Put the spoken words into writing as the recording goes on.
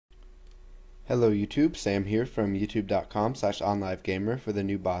Hello YouTube, Sam here from youtube.com/onlivegamer for the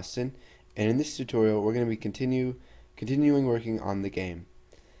new Boston, and in this tutorial we're going to be continuing working on the game.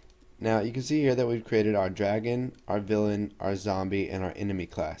 Now you can see here that we've created our dragon, our villain, our zombie, and our enemy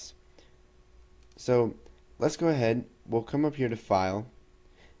class. So let's go ahead, we'll come up here to File,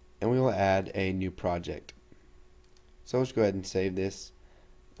 and we will add a new project. So let's go ahead and save this.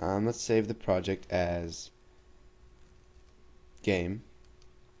 Let's save the project as game.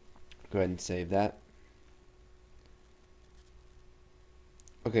 Go ahead and save that.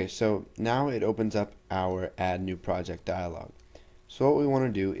 Okay, so now it opens up our add new project dialog. So what we want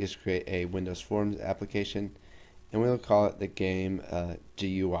to do is create a Windows Forms application, and we'll call it the game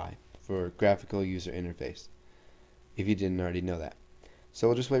GUI for graphical user interface, if you didn't already know that. So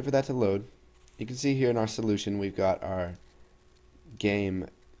we'll just wait for that to load. You can see here in our solution we've got our game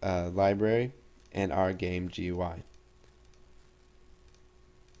library and our game GUI.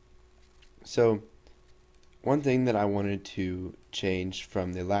 So one thing that I wanted to change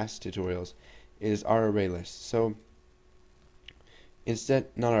from the last tutorials is our array list. So instead,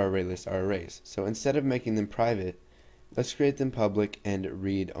 not our array list, our arrays. So instead of making them private, let's create them public and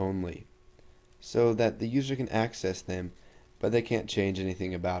read only, so that the user can access them, but they can't change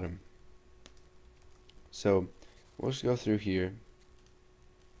anything about them. So we'll just go through here,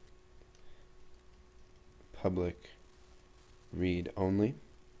 public read only.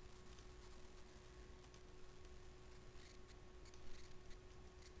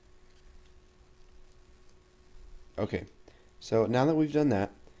 Okay, so now that we've done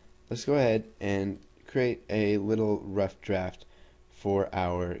that, let's go ahead and create a little rough draft for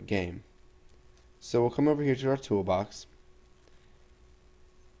our game. So we'll come over here to our toolbox,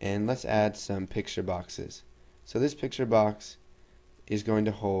 and let's add some picture boxes. So this picture box is going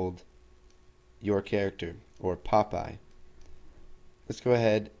to hold your character, or Popeye. Let's go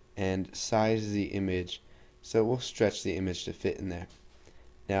ahead and size the image, so we'll stretch the image to fit in there.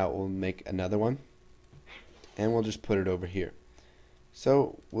 Now we'll make another one, and we'll just put it over here.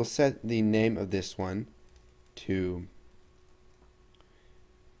 So we'll set the name of this one to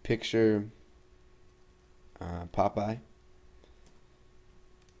picture Popeye,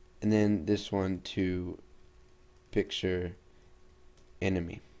 and then this one to picture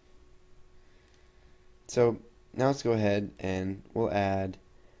enemy. So now let's go ahead and we'll add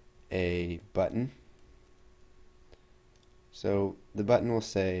a button. So the button will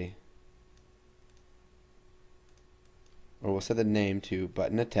say, or we'll set the name to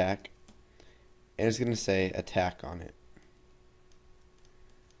button attack, and it's going to say attack on it.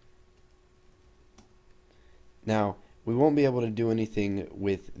 Now we won't be able to do anything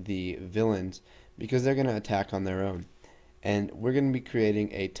with the villains because they're going to attack on their own, and we're going to be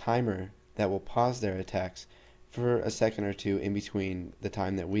creating a timer that will pause their attacks for a second or two in between the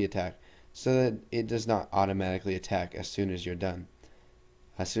time that we attack, so that it does not automatically attack as soon as you're done,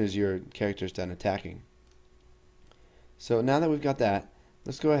 as soon as your character's done attacking. So now that we've got that,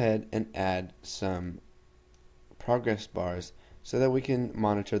 let's go ahead and add some progress bars so that we can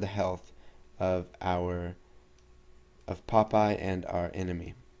monitor the health of Popeye and our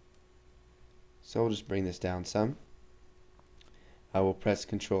enemy. So we'll just bring this down some. I will press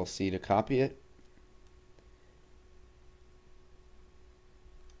Control-C to copy it,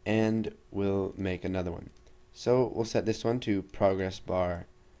 and we'll make another one. So we'll set this one to progress bar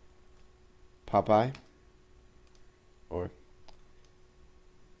Popeye,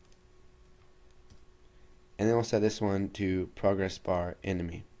 and then we'll set this one to progress bar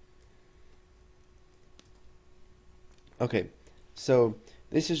enemy. Okay, so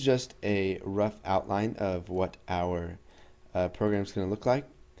this is just a rough outline of what our program is going to look like.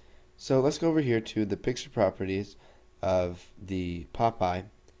 So let's go over here to the picture properties of the Popeye,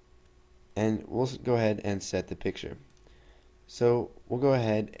 and we'll go ahead and set the picture. So we'll go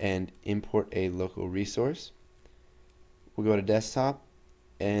ahead and import a local resource. We'll go to desktop,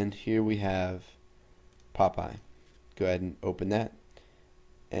 and here we have Popeye. Go ahead and open that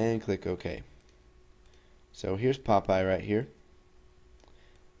and click OK. So here's Popeye right here.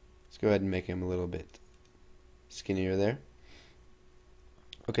 Let's go ahead and make him a little bit skinnier there.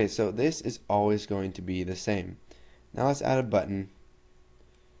 Okay, so this is always going to be the same. Now let's add a button,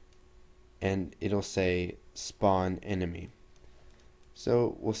 and it'll say spawn enemy.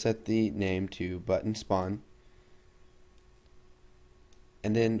 So we'll set the name to button spawn,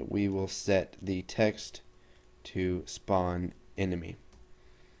 and then we will set the text to spawn enemy.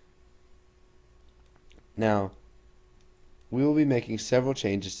 Now we will be making several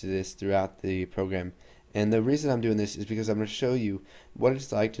changes to this throughout the program, and the reason I'm doing this is because I'm going to show you what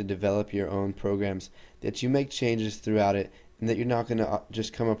it's like to develop your own programs, that you make changes throughout it and that you're not going to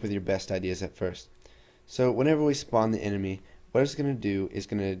just come up with your best ideas at first. So whenever we spawn the enemy, what it's going to do is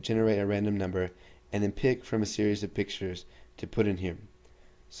going to generate a random number and then pick from a series of pictures to put in here.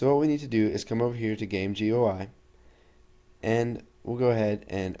 So what we need to do is come over here to Game GUI, and we'll go ahead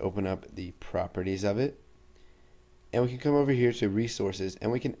and open up the properties of it, and we can come over here to resources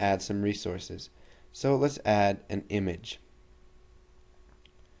and we can add some resources. So let's add an image.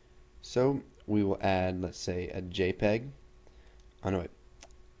 So we will add, let's say, a JPEG. Oh no, wait.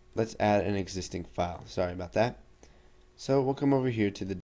 Let's add an existing file. Sorry about that. So we'll come over here to the